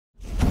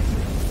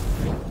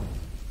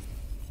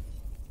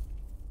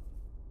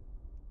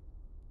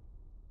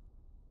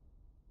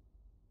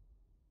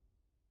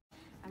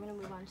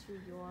on to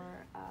your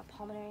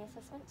pulmonary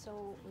assessment.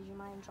 So would you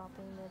mind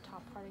dropping the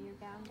top part of your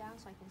gown down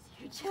so I can see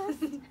your chest?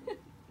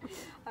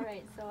 All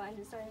right, so I'm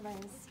just starting by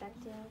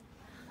inspecting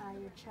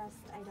your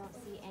chest. I don't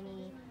see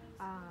any,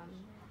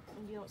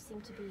 you don't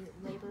seem to be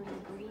labored or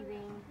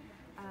breathing.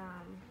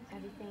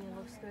 Everything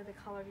looks good. The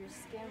color of your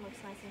skin looks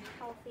nice and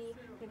healthy.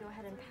 You can go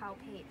ahead and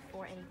palpate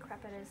for any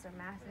crepitus or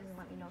masses and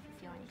let me know if you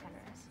feel any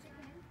tenderness.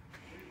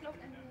 Nope.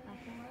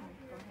 Nothing? I'll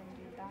go ahead and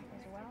do the back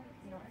as well.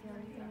 You don't feel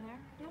anything there?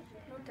 Nope.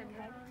 No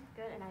tenderness.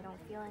 Okay, good. And I don't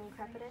feel any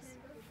crepitus.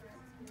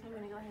 I'm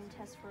going to go ahead and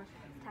test for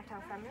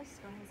tactile firmness.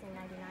 Go ahead and say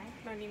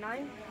 99.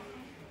 99.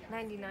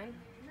 99.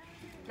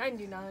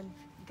 99.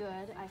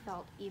 Good. I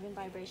felt even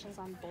vibrations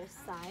on both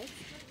sides.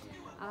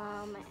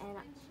 And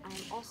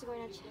I'm also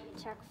going to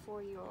check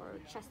for your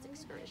chest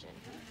excursion.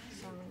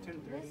 So I'm going to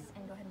do this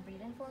and go ahead and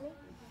breathe in for me.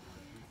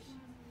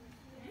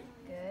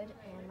 Good.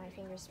 And my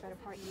fingers spread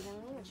apart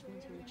evenly, which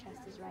means your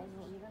chest is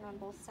rising even on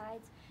both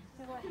sides.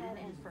 I'm going to go ahead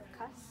and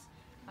percuss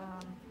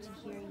to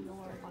hear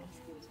your body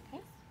sounds,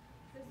 okay?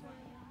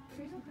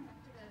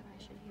 I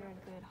should hear a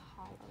good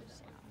hollow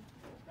sound.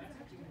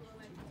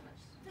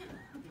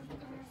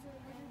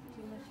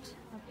 You lift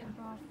up your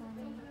bra for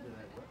me.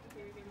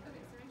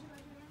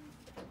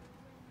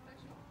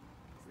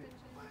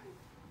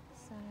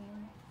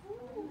 Same.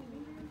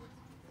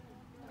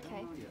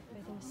 Okay,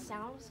 everything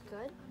sounds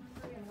good.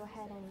 And go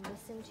ahead and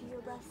listen to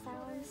your breath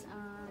sounds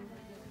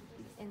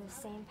in the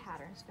same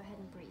patterns. Go ahead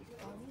and breathe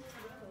for me.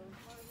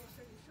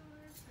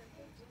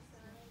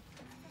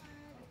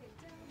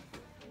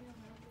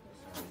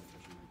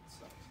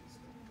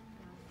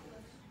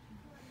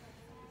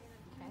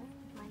 Okay,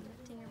 mind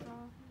lifting your bra?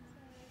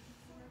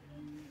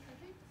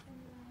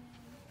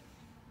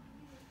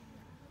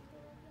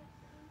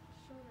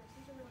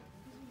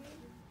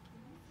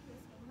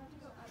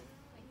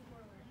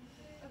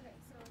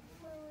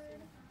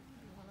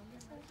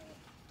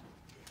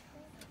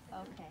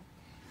 Okay,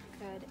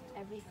 good.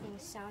 Everything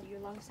sound, your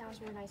lung sounds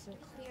were nice and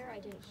clear. I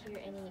didn't hear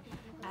any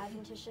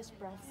adventitious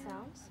breath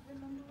sounds.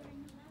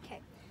 Okay,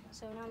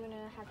 so now I'm going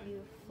to have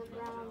you flip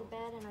around on the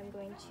bed and I'm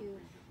going to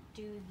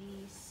do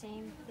the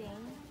same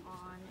thing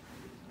on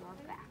your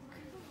back.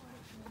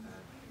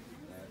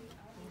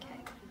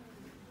 Okay.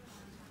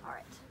 All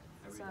right.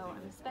 So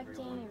I'm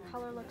inspecting, your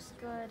color looks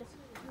good,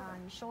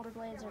 your shoulder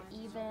blades are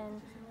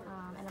even,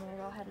 and I'm going to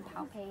go ahead and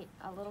palpate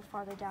a little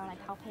farther down. I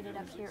palpated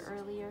up here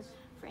earlier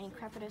for any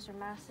crepitus or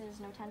masses.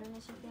 No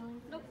tenderness you're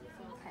feeling? Nope.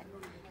 Okay,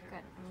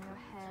 good. I'm going to go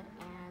ahead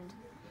and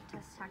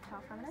test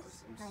tactile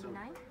firmness.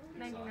 99?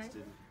 99.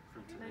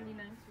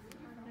 99.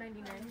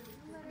 99.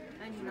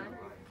 99.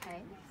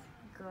 Okay,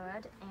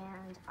 good.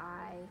 And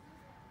I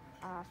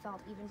felt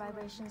even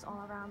vibrations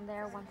all around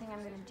there. One thing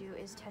I'm going to do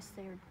is test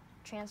your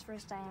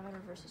transverse diameter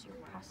versus your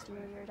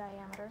posterior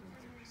diameter.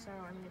 So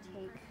I'm going to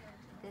take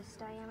this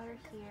diameter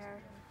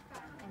here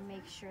and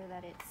make sure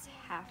that it's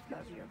half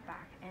of your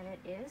back, and it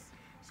is.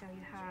 So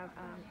you have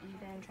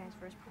even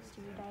transverse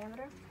posterior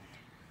diameter.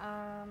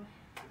 And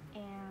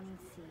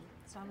let's see.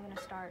 So I'm going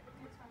to start.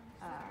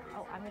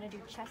 I'm going to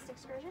do chest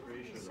excursion.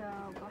 So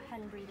go ahead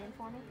and breathe in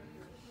for me.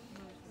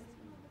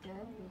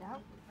 Good. Breathe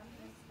out.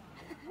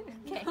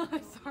 Okay.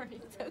 Sorry.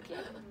 It's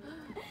okay.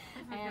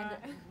 And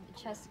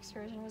the chest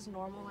excursion was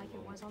normal like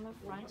it was on the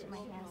front. My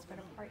hands spread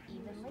apart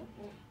evenly.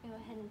 And go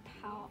ahead and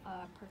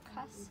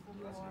percuss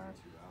your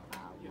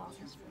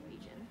lungs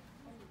region.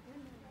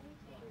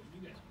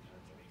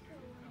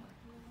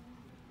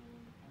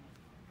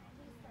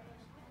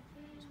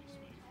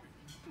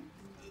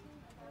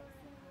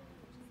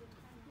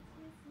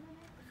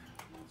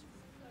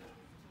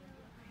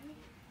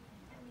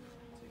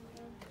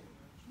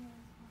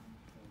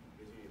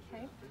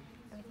 Okay,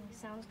 everything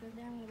sounds good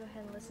there. I'm going to go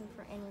ahead and listen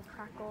for any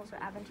crackles or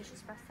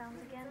adventitious breath sounds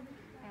again,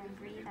 and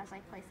breathe as I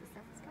place the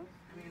stethoscope.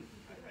 I mean,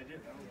 I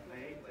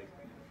ate like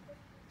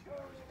 2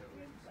 hours ago.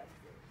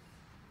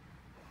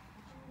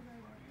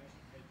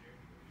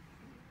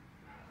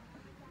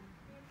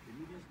 Did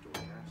you just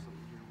DoorDash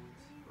something here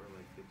once? Or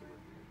like get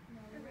delivery?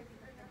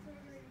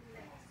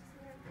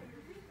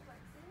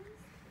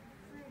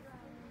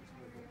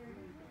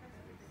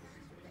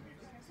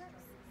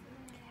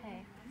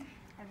 Okay,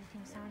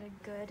 everything sounded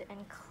good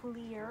and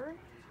clear.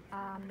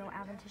 No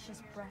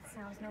adventitious breath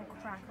sounds, no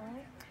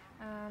crackling.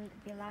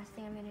 The last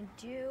thing I'm going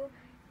to do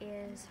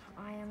is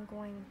I am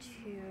going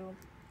to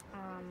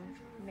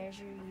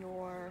measure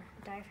your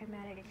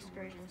diaphragmatic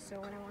excursion. So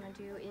what I want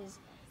to do is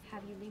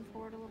have you lean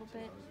forward a little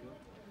bit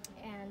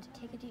and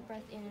take a deep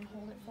breath in and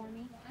hold it for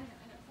me.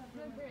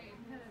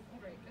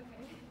 Break,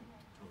 okay.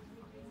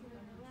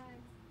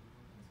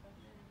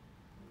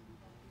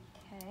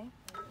 Okay.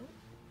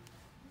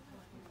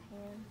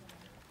 And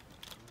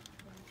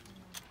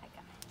I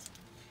got it.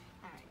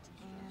 Alright,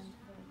 and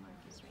the mark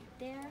is right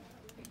there.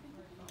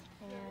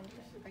 And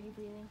are you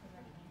breathing?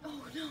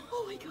 Oh no!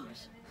 Oh my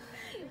gosh!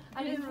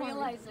 I didn't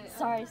realize it.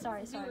 Sorry.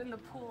 You in the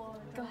pool.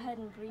 Go ahead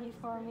and breathe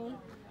for me.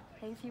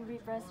 Take a few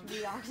deep breaths,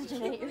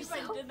 reoxygenate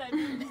yourself. I did that. I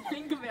didn't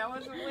think of it. I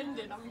wasn't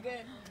winded. I'm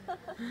good.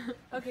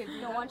 Okay,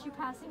 don't want you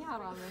passing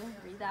out on me.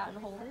 Breathe out and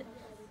hold it.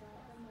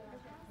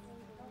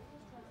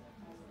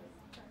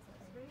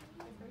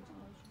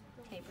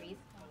 Okay, breathe.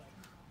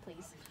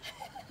 Please.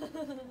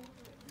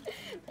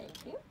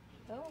 Thank you.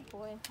 Oh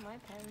boy, my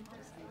pen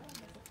is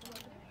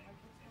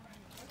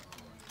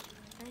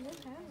kind of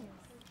heavy.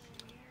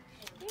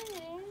 Here it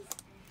is.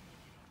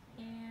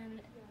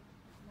 And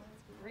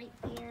right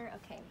there.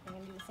 Okay, I'm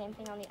going to do the same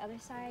thing on the other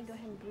side. Go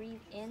ahead and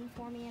breathe in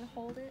for me and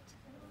hold it.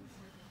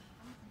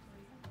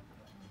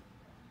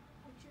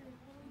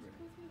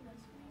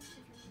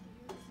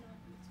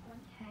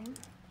 Okay.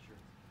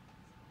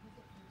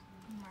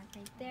 Mark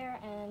right there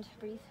and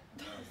breathe.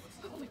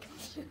 Oh my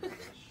gosh.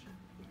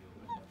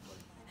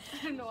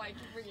 I don't know why I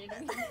keep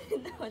forgetting.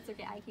 No, it's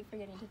okay. I keep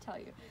forgetting to tell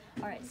you.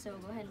 All right, so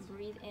go ahead and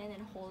breathe in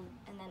and hold,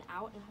 and then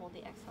out and hold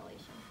the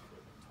exhalation.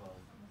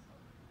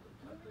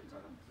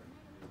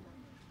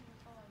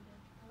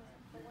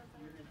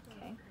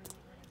 Okay.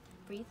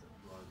 Breathe.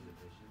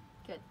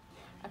 Good.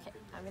 Okay,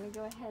 I'm gonna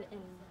go ahead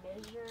and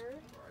measure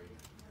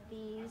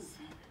these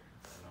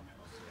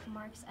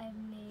marks I've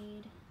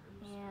made,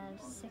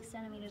 and 6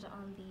 centimeters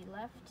on the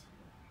left,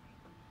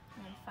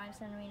 and 5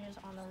 centimeters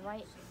on the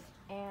right.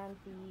 And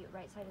the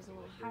right side is a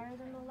little higher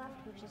than the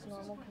left, which is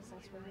normal because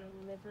that's where your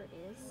liver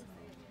is.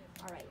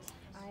 All right,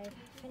 I've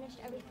finished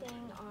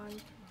everything on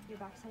your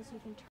back side, so you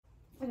can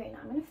turn. Okay, now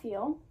I'm gonna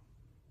feel.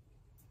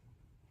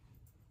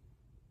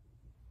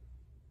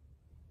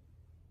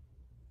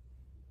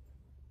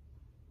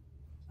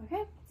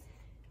 Okay,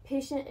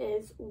 patient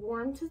is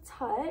warm to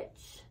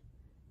touch,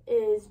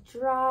 is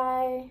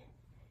dry,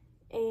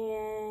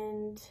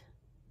 and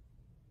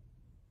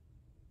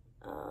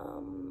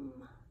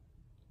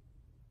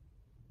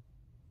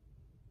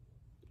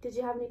did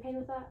you have any pain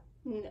with that?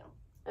 No.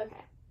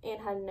 Okay,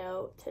 and had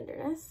no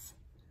tenderness.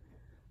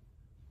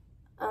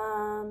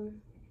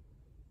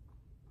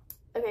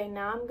 Okay,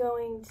 now I'm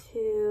going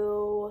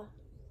to,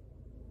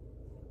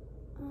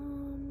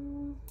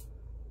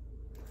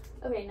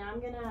 okay, now I'm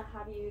gonna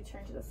have you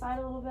turn to the side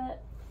a little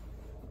bit.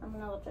 I'm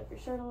gonna lift up your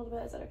shirt a little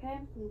bit, is that okay?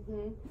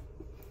 Mm-hmm.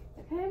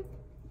 Okay.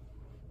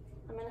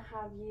 I'm gonna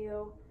have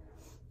you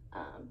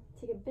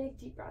take a big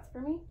deep breath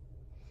for me.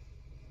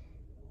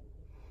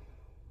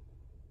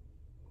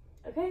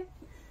 Okay.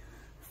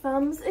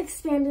 Thumbs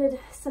expanded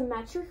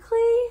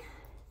symmetrically,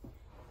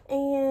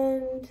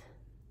 and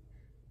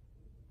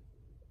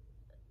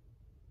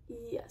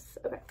yes,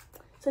 okay.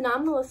 So now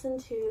I'm gonna listen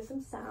to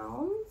some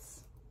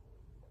sounds.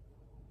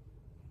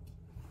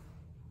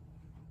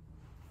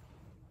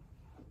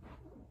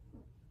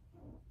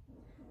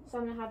 So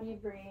I'm gonna have you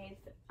breathe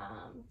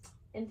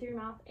in through your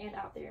mouth and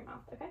out through your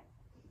mouth, okay?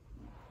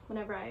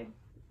 Whenever I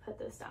put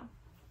this down.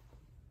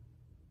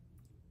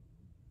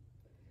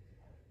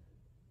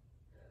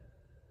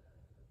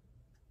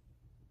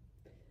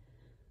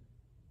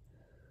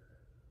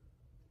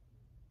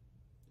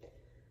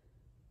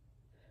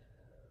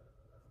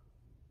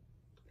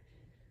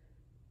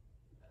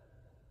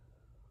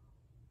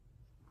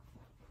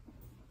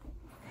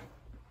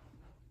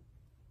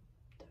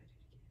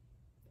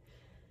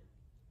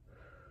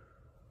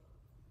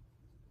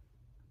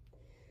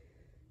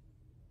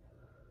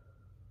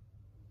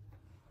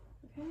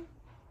 Okay,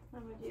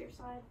 I'm gonna do your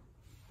side.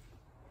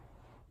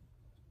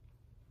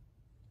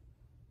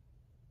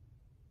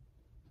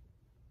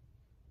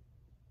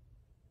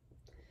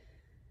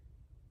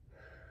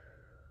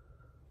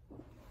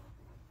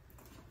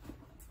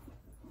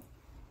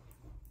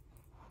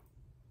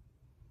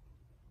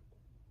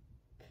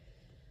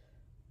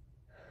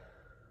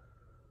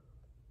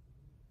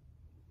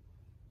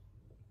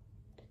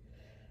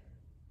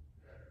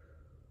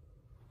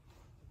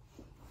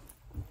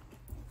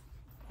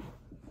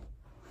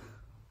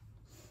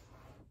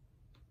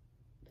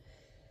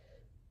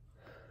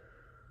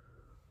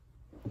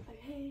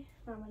 Okay,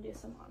 now I'm gonna do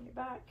some on your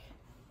back.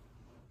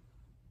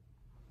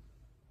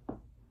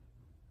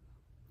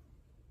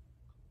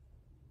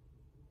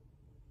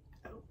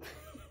 Oh.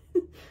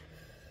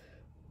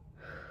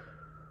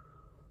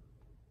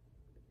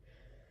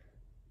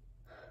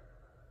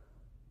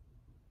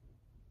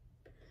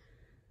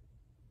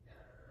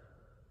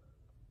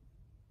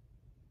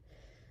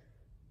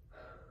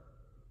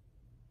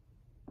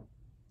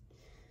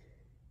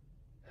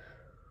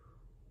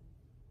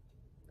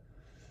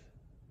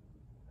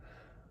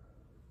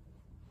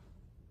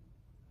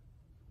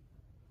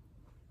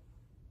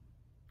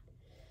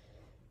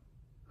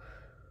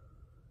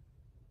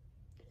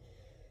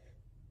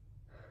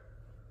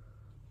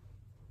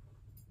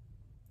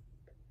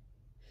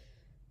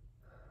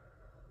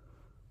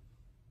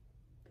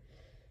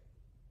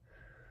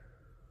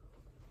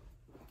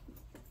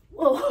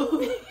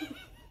 Whoa.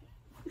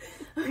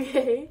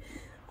 Okay.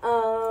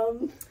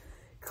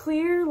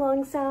 Clear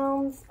lung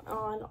sounds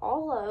on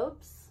all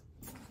lobes.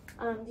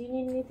 Do you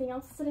need anything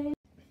else today?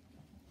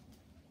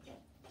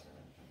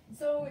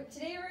 So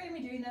today we're going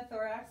to be doing the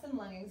thorax and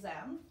lung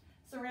exam.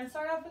 So we're going to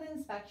start off with an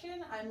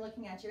inspection. I'm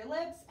looking at your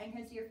lips. I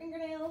can see your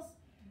fingernails,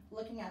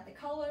 looking at the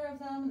color of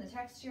them and the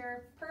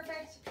texture.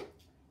 Perfect.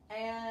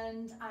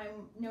 And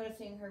I'm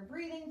noticing her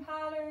breathing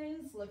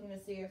patterns, looking to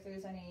see if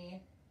there's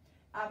any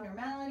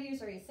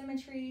abnormalities or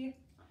asymmetry.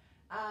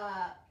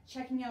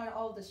 checking out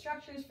all the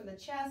structures for the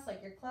chest,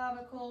 like your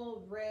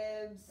clavicle,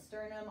 ribs,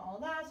 sternum, all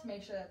that, to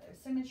make sure that there's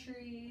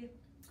symmetry.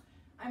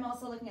 I'm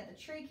also looking at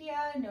the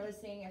trachea,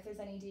 noticing if there's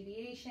any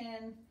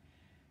deviation.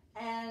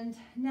 And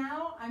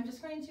now I'm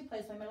just going to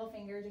place my middle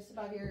finger just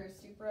above your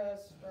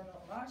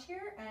suprasternal notch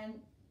here.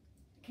 And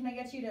can I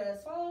get you to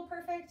swallow?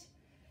 Perfect.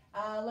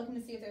 Looking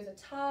to see if there's a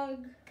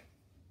tug,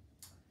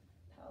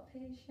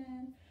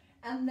 palpation.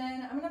 And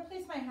then I'm going to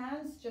place my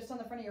hands just on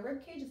the front of your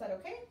rib cage. Is that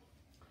okay?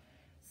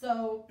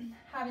 So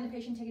having the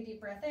patient take a deep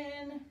breath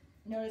in,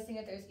 noticing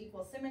if there's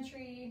equal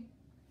symmetry.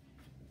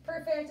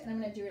 Perfect. And I'm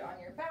going to do it on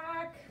your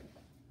back.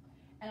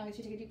 And I'll get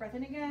you to take a deep breath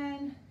in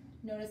again,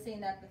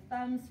 noticing that the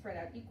thumbs spread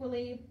out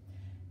equally.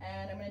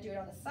 And I'm going to do it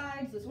on the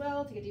sides as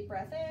well. Take a deep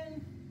breath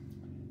in.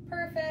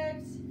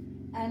 Perfect.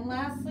 And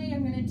lastly,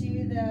 I'm going to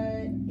do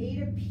the A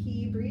to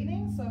P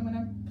breathing. So I'm going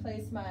to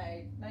place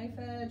my knife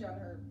edge on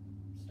her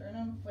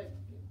sternum, like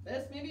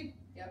this maybe?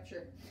 Yep,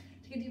 sure.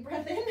 Take a deep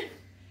breath in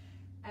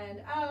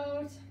and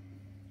out.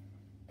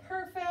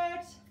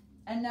 Perfect.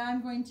 And now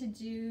I'm going to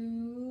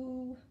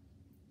do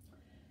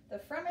the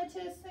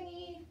fremitus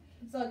thingy.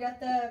 So I'll get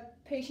the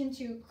patient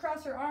to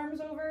cross her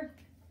arms over.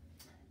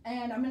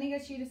 And I'm going to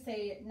get you to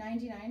say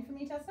 99 for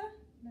me, Tessa.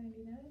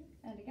 99.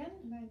 And again.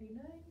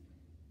 99.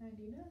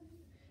 99.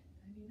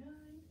 99.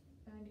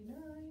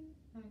 99.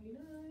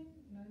 99.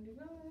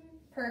 99.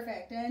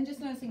 Perfect. And just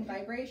noticing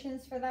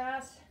vibrations for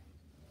that.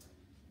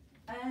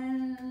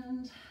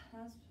 And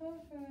that's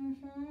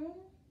perfect.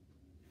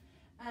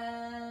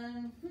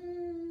 And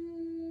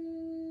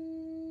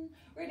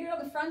we're going to do it on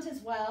the front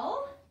as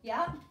well.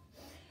 Yeah.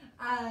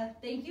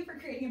 Thank you for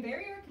creating a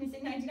barrier. Can you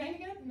say 99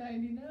 again?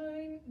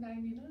 99,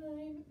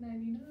 99,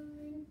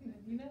 99,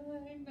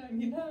 99,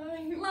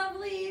 99.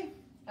 Lovely.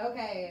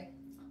 Okay,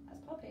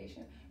 that's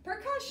palpation.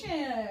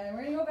 Percussion.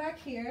 We're gonna go back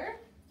here,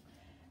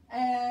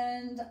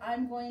 and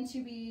I'm going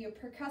to be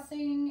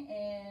percussing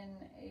in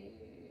a,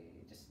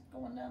 just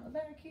going down the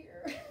back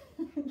here.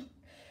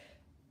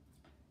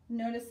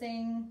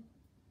 Noticing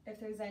if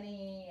there's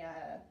any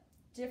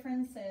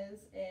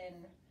differences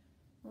in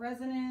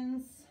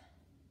resonance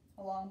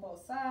along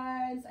both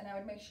sides, and I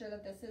would make sure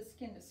that this is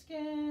skin to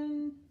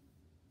skin.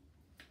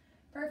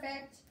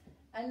 Perfect.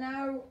 And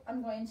now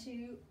I'm going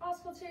to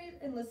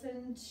auscultate and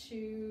listen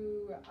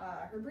to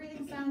her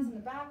breathing sounds in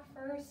the back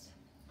first.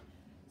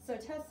 So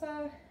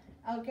Tessa,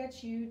 I'll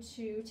get you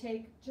to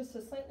take just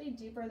a slightly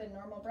deeper than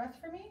normal breath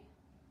for me.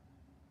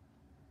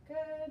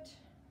 Good.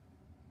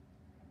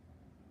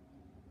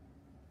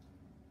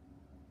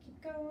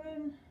 Keep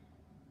going.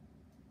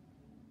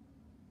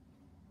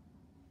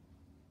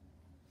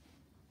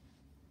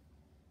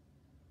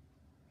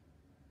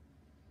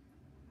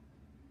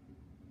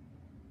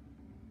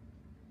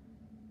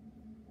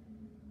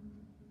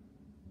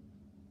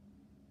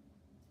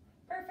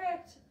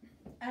 Perfect.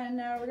 And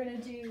now we're going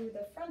to do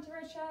the front of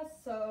our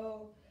chest.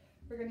 So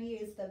we're going to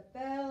use the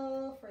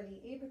bell for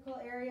the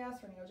apical area.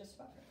 So we're going to go just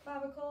above her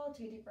clavicle.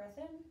 Take a deep breath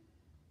in.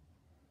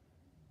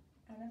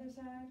 Another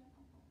side.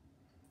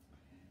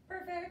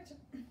 Perfect.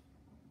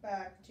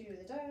 Back to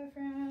the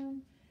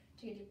diaphragm.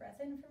 Take a deep breath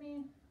in for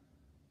me.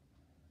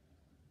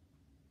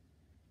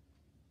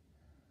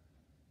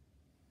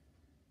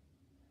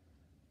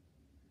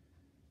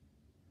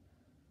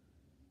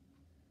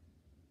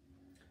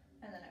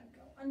 And then I would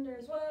go under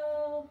as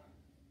well.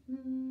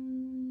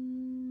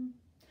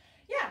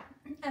 Yeah,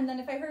 and then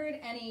if I heard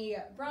any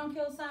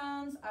bronchial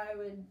sounds, I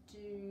would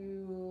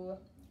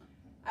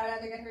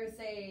either get her to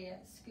say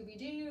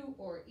Scooby-Doo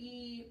or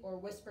E or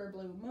whisper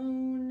Blue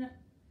Moon,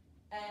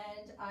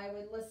 and I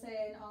would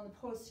listen on the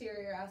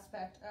posterior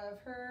aspect of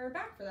her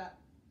back for that.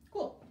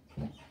 Cool.